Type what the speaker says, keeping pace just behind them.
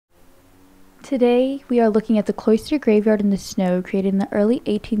Today, we are looking at the Cloister graveyard in the snow created in the early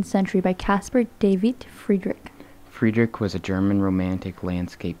 18th century by Caspar David Friedrich. Friedrich was a German Romantic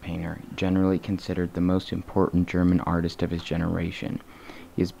landscape painter, generally considered the most important German artist of his generation.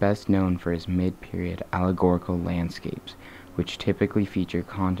 He is best known for his mid-period allegorical landscapes, which typically feature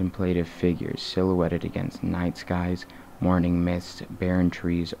contemplative figures silhouetted against night skies, morning mists, barren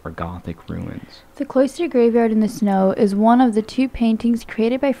trees, or Gothic ruins. The Cloister graveyard in the snow is one of the two paintings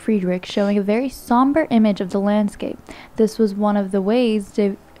created by Friedrich showing a very somber image of the landscape. This was one of the ways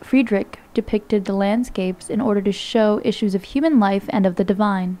Friedrich depicted the landscapes in order to show issues of human life and of the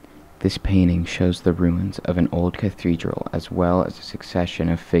divine. This painting shows the ruins of an old cathedral as well as a succession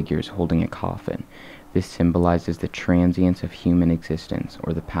of figures holding a coffin. This symbolizes the transience of human existence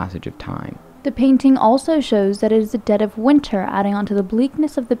or the passage of time. The painting also shows that it is the dead of winter, adding on to the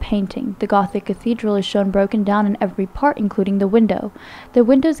bleakness of the painting. The Gothic cathedral is shown broken down in every part, including the window. The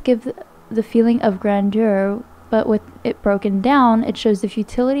windows give the feeling of grandeur, but with it broken down, it shows the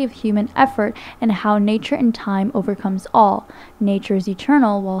futility of human effort and how nature and time overcomes all. Nature is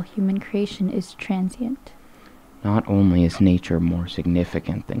eternal, while human creation is transient. Not only is nature more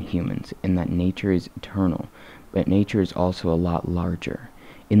significant than humans in that nature is eternal, but nature is also a lot larger.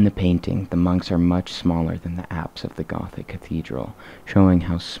 In the painting, the monks are much smaller than the apse of the Gothic cathedral, showing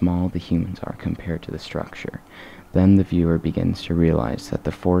how small the humans are compared to the structure. Then the viewer begins to realize that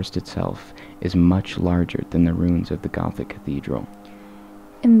the forest itself is much larger than the ruins of the Gothic cathedral.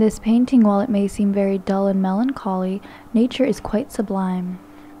 In this painting, while it may seem very dull and melancholy, nature is quite sublime.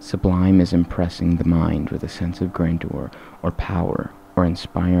 Sublime is impressing the mind with a sense of grandeur or power, or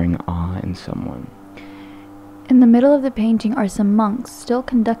inspiring awe in someone. In the middle of the painting are some monks still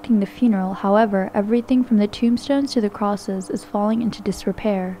conducting the funeral. However, everything from the tombstones to the crosses is falling into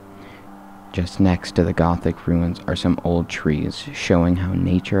disrepair. Just next to the Gothic ruins are some old trees, showing how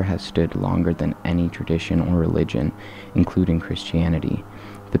nature has stood longer than any tradition or religion, including Christianity.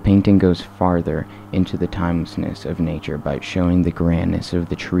 The painting goes farther into the timelessness of nature by showing the grandness of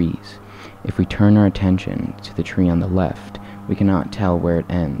the trees. If we turn our attention to the tree on the left, we cannot tell where it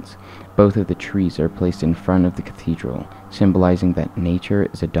ends. Both of the trees are placed in front of the cathedral, symbolizing that nature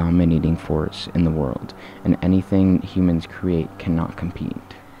is a dominating force in the world, and anything humans create cannot compete.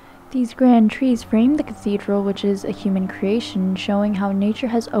 These grand trees frame the cathedral, which is a human creation, showing how nature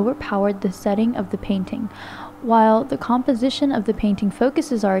has overpowered the setting of the painting. While the composition of the painting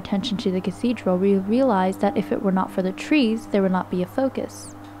focuses our attention to the cathedral, we realize that if it were not for the trees, there would not be a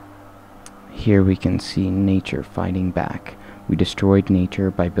focus. Here we can see nature fighting back. We destroyed nature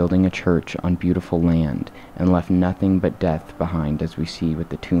by building a church on beautiful land and left nothing but death behind, as we see with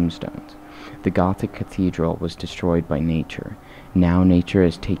the tombstones. The Gothic cathedral was destroyed by nature. Now nature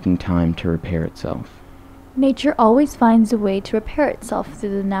is taking time to repair itself. Nature always finds a way to repair itself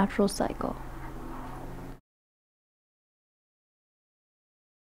through the natural cycle.